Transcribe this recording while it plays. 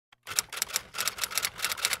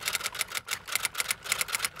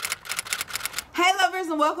Hey lovers,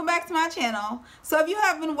 and welcome back to my channel. So if you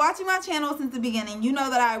have been watching my channel since the beginning, you know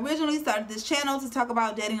that I originally started this channel to talk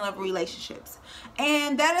about dating, love, and relationships.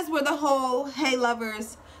 And that is where the whole hey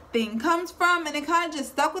lovers thing comes from, and it kind of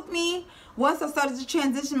just stuck with me once I started to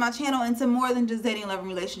transition my channel into more than just dating, love, and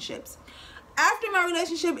relationships. After my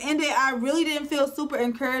relationship ended, I really didn't feel super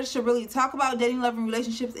encouraged to really talk about dating, love, and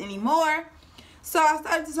relationships anymore. So I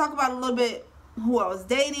started to talk about a little bit who I was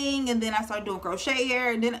dating, and then I started doing crochet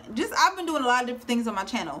hair, and then I've been doing a lot of different things on my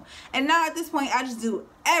channel, and now at this point I just do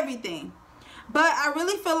everything. But I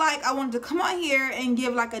really feel like I wanted to come on here and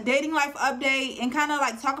give like a dating life update and kind of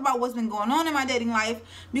like talk about what's been going on in my dating life,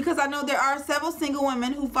 because I know there are several single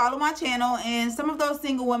women who follow my channel, and some of those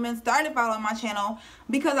single women started following my channel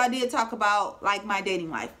because I did talk about like my dating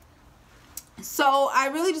life. So I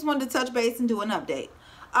really just wanted to touch base and do an update.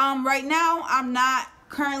 Right now I'm not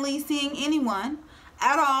currently seeing anyone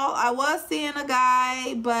at all. I was seeing a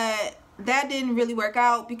guy, but that didn't really work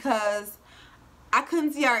out because I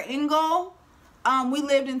couldn't see our end goal. We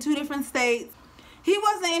lived in two different states. He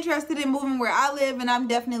wasn't interested in moving where I live, and I'm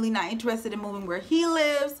definitely not interested in moving where he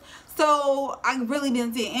lives. So I really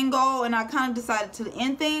didn't see an end goal, and I kind of decided to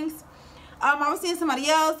end things. I was seeing somebody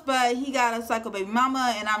else, but he got a psycho baby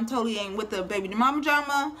mama, and I'm totally ain't with the baby mama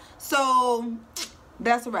drama. So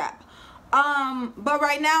that's a wrap. But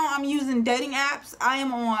right now I'm using dating apps. I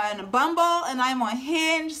am on Bumble and I am on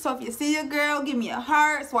Hinge. So if you see a girl, give me a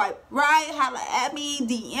heart, swipe right, holla at me,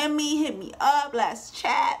 DM me, hit me up, let's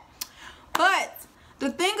chat. But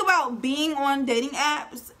the thing about being on dating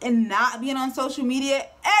apps and not being on social media,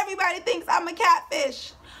 everybody thinks I'm a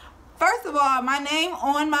catfish. First of all, my name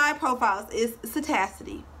on my profiles is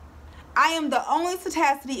Satacity. I am the only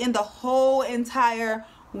Satacity in the whole entire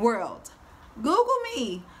world. Google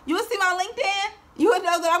me. You will see my LinkedIn. You would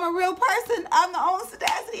know that I'm a real person. I'm the only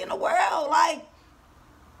Satacity in the world. Like,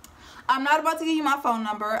 I'm not about to give you my phone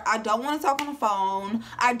number. I don't want to talk on the phone.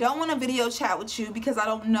 I don't want to video chat with you because I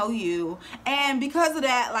don't know you. And because of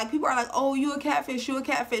that, like, people are like, oh, you a catfish, you a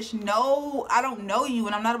catfish. No, I don't know you,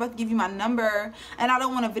 and I'm not about to give you my number, and I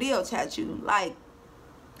don't want to video chat you. Like,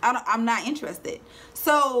 I'm not interested.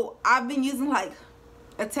 So I've been using like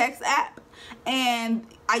a text app, and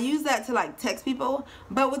I use that to like text people.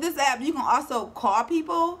 But with this app you can also call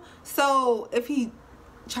people, so if he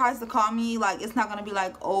tries to call me, like, it's not gonna be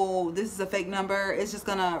like, oh, this is a fake number. It's just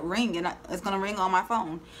gonna ring, and it's gonna ring on my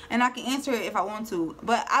phone, and I can answer it if I want to.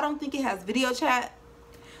 But I don't think it has video chat,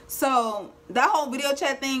 so that whole video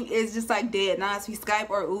chat thing is just like dead now. Unless we Skype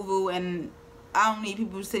or Uvu, and I don't need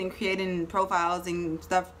people sitting creating profiles and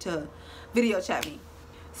stuff to video chat me.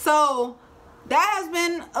 So that has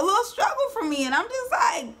been a little struggle for me, and I'm just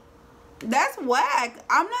like, that's whack.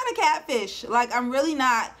 I'm not a catfish. Like, I'm really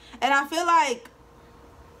not. And I feel like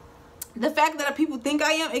the fact that people think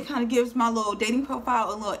I am, it kind of gives my little dating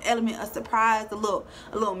profile a little element of surprise, a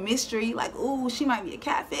little mystery. Like, ooh, she might be a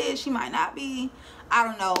catfish, she might not be. I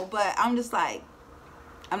don't know, but I'm just like,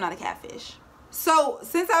 I'm not a catfish. So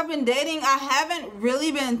since I've been dating, I haven't really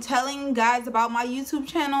been telling guys about my YouTube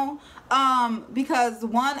channel, because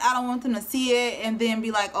one, I don't want them to see it and then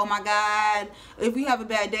be like, oh my god, if we have a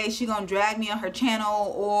bad day, she gonna drag me on her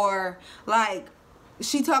channel, or like,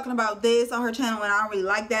 she talking about this on her channel and I don't really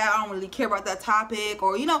like that, I don't really care about that topic,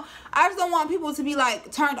 or, you know, I just don't want people to be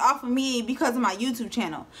like turned off of me because of my YouTube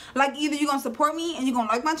channel. Like, either you're gonna support me and you're gonna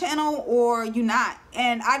like my channel, or you not.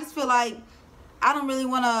 And I just feel like I don't really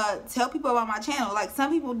want to tell people about my channel. Like, some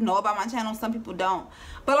people know about my channel, some people don't.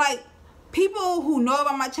 But like, people who know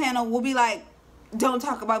about my channel will be like, don't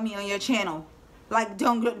talk about me on your channel. Like,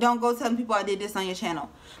 don't go telling people I did this on your channel.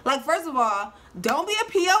 Like, first of all, don't be a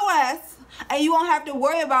POS, and you won't have to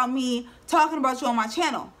worry about me talking about you on my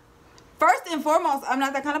channel. First and foremost, I'm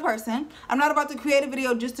not that kind of person. I'm not about to create a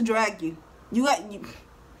video just to drag you.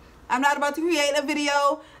 I'm not about to create a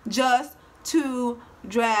video just to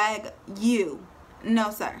drag you.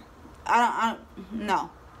 No, sir.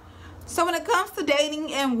 No. So when it comes to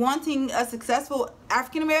dating and wanting a successful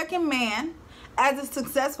African-American man as a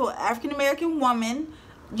successful African-American woman,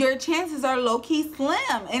 your chances are low-key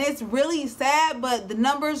slim. And it's really sad, but the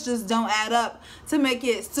numbers just don't add up to make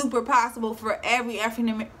it super possible for every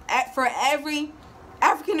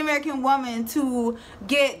African-American woman to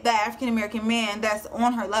get the African-American man that's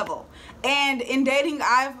on her level. And in dating,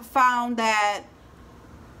 I've found that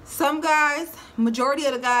some guys, majority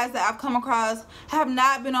of the guys that I've come across, have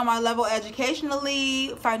not been on my level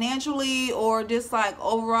educationally, financially, or just like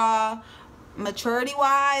overall maturity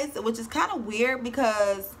wise, which is kind of weird,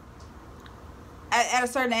 because at a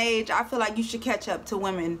certain age I feel like you should catch up to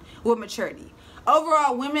women with maturity.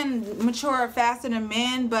 Overall, women mature faster than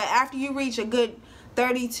men, but after you reach a good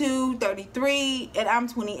 32, 33, and I'm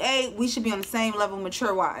 28. We should be on the same level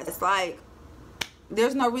mature wise. It's like,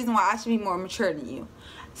 there's no reason why I should be more mature than you.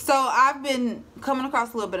 So I've been coming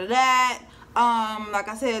across a little bit of that. Like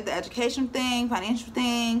I said, the education thing, financial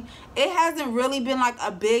thing, it hasn't really been like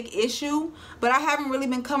a big issue, but I haven't really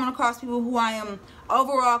been coming across people who I am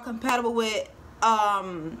overall compatible with,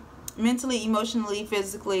 mentally, emotionally,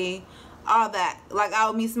 physically, all that. Like,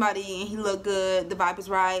 I'll meet somebody and he look good, the vibe is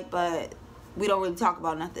right, but we don't really talk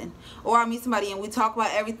about nothing. Or I'll meet somebody and we talk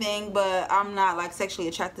about everything, but I'm not like sexually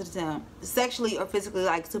attracted to them, sexually or physically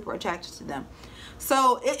like super attracted to them.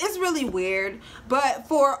 So it's really weird. But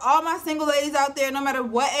for all my single ladies out there, no matter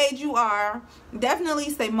what age you are, definitely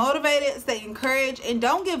stay motivated, stay encouraged, and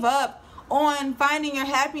don't give up on finding your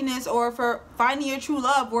happiness or for finding your true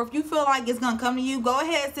love. Or if you feel like it's gonna come to you, go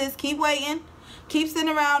ahead, sis, keep waiting. Keep sitting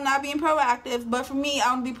around not being proactive. But for me,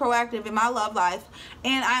 I'm going to be proactive in my love life.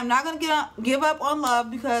 And I'm not going to give up on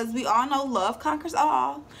love, because we all know love conquers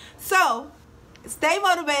all. So stay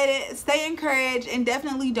motivated, stay encouraged, and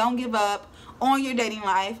definitely don't give up on your dating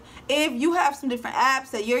life. If you have some different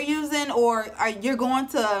apps that you're using, or you're going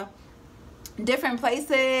to different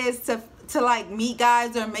places to like meet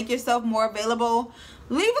guys or make yourself more available,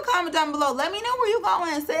 leave a comment down below. Let me know where you're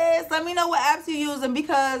going, sis. Let me know what apps you're using,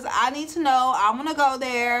 because I need to know. I want to go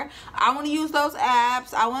there. I want to use those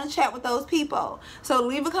apps. I want to chat with those people. So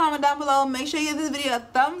leave a comment down below. Make sure you give this video a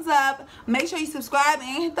thumbs up. Make sure you subscribe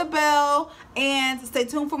and hit the bell. And stay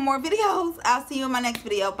tuned for more videos. I'll see you in my next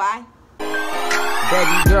video. Bye.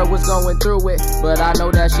 Baby girl was going through it, but I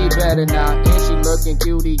know that she better now. And she looking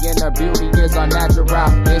cutie, and her beauty is unnatural.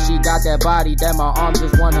 And she got that body that my arms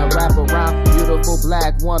just wanna wrap around. Beautiful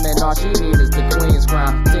black woman, all she need is the queen's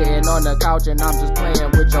crown. Sitting on the couch and I'm just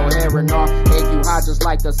playing with your hair and all. Make you hot just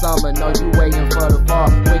like the summer, know you waiting for the fall.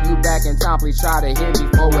 When you back in town, please try to hit me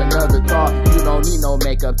for another call. You don't need no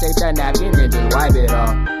makeup, take that napkin and just wipe it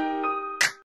off.